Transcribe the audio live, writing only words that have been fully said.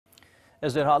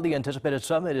As the hotly anticipated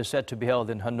summit is set to be held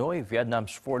in Hanoi,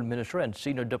 Vietnam's foreign minister and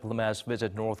senior diplomats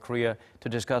visit North Korea to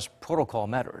discuss protocol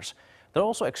matters. They're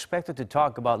also expected to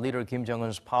talk about leader Kim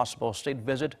Jong-un's possible state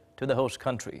visit to the host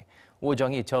country.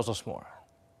 Jung-hee tells us more.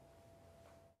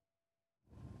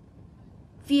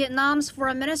 Vietnam's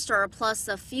foreign minister plus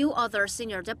a few other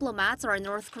senior diplomats are in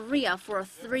North Korea for a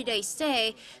 3-day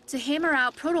stay to hammer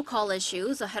out protocol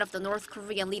issues ahead of the North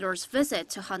Korean leader's visit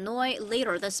to Hanoi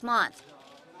later this month.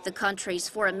 The country's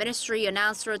foreign ministry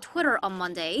announced through Twitter on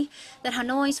Monday that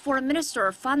Hanoi's foreign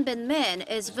minister Phan Binh Minh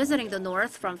is visiting the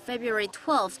North from February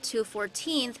 12th to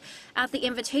 14th at the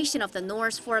invitation of the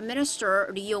North's foreign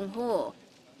minister Jung-hee.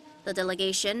 The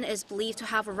delegation is believed to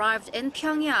have arrived in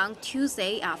Pyeongyang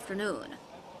Tuesday afternoon.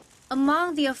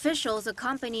 Among the officials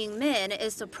accompanying Minh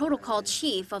is the protocol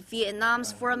chief of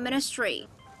Vietnam's foreign ministry.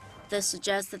 This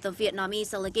suggests that the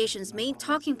Vietnamese delegation's main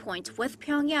talking point with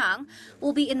Pyongyang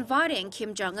will be inviting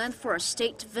Kim Jong-un for a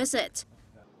state visit.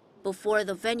 Before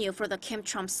the venue for the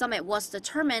Kim-Trump summit was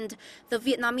determined, the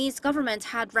Vietnamese government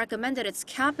had recommended its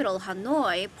capital,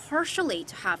 Hanoi, partially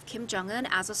to have Kim Jong-un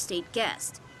as a state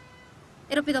guest.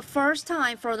 It'll be the first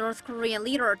time for a North Korean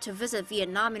leader to visit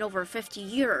Vietnam in over 50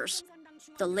 years.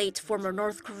 The late former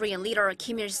North Korean leader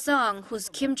Kim Il-sung, who's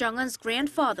Kim Jong-un's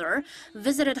grandfather,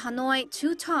 visited Hanoi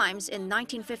 2 times in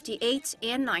 1958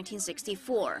 and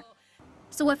 1964.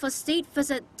 So if a state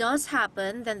visit does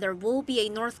happen, then there will be a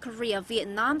North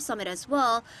Korea-Vietnam summit as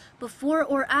well, before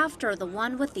or after the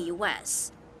one with the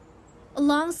U.S.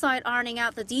 Alongside ironing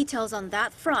out the details on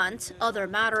that front, other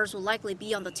matters will likely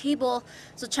be on the table,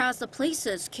 such as the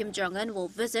places Kim Jong-un will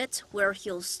visit, where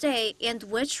he'll stay, and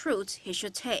which route he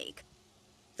should take.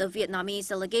 The Vietnamese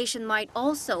delegation might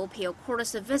also pay a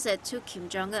courtesy visit to Kim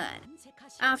Jong-un.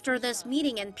 After this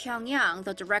meeting in Pyongyang,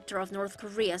 the director of North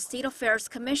Korea's State Affairs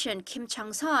Commission, Kim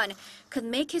Chang-sun, could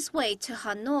make his way to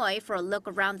Hanoi for a look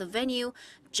around the venue,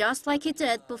 just like he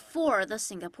did before the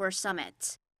Singapore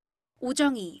summit.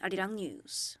 Jung-hee, Arirang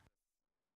News.